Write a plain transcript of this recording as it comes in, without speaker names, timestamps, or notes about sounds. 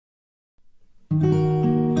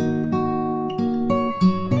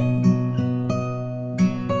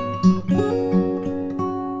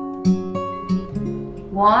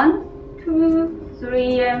1, 2,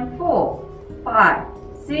 3 and 4, 5,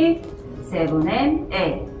 6, 7 and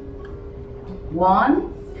 8.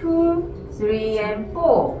 1, 2, 3 and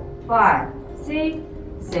 4, 5, 6,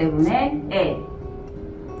 7 and 8.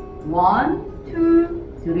 1,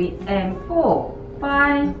 2, 3 and 4,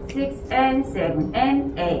 5, 6 and 7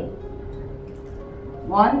 and 8.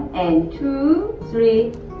 1 and 2,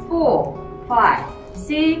 3, 4, 5,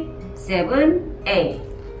 6, 7, 8.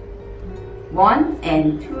 1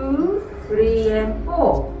 and 2, 3 and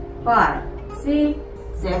 4, 5, 6,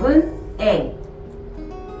 7, 8.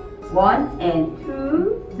 1 and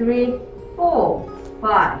 2, 3, 4,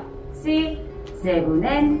 5, 6, 7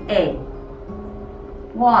 and 8.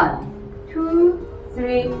 1, 2,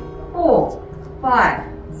 3, 4, 5,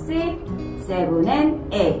 6, 7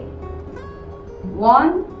 and 8.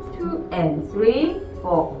 1, 2 and 3,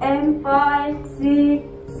 4 and 5, 6,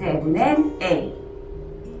 7 and 8.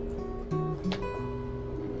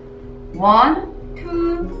 1,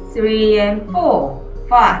 2, 3 and 4,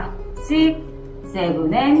 5, 6,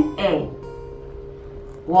 7 and 8.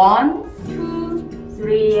 1, 2,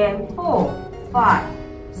 3 and 4, 5,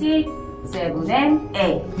 6, 7 and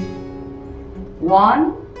 8.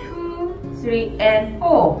 1, 2, 3 and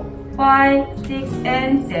 4, 5, 6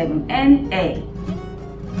 and 7 and 8.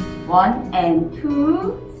 1 and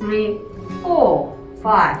 2, 3, 4,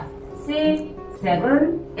 5, 6,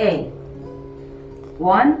 7, 8.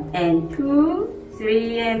 1 and 2,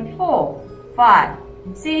 3 and 4, 5,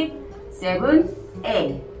 6, 7,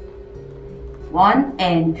 8. 1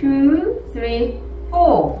 and 2, 3,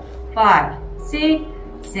 4, 5, 6,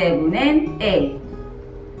 7 and 8.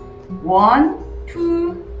 1,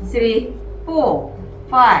 2, 3, 4,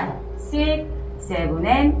 5, 6, 7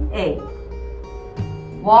 and 8.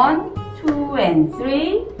 1, 2 and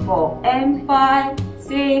 3, 4 and 5,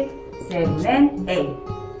 6, 7 and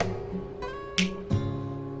 8.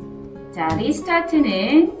 자,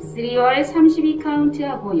 리스타트는 3월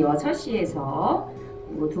 32카운트하고 6시에서,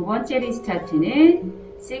 그리고 두 번째 리스타트는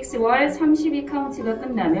 6월 32카운트가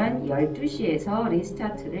끝나면 12시에서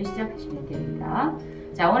리스타트를 시작하시면 됩니다.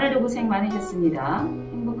 자, 오늘도 고생 많으셨습니다.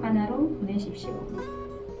 행복한 하루 보내십시오.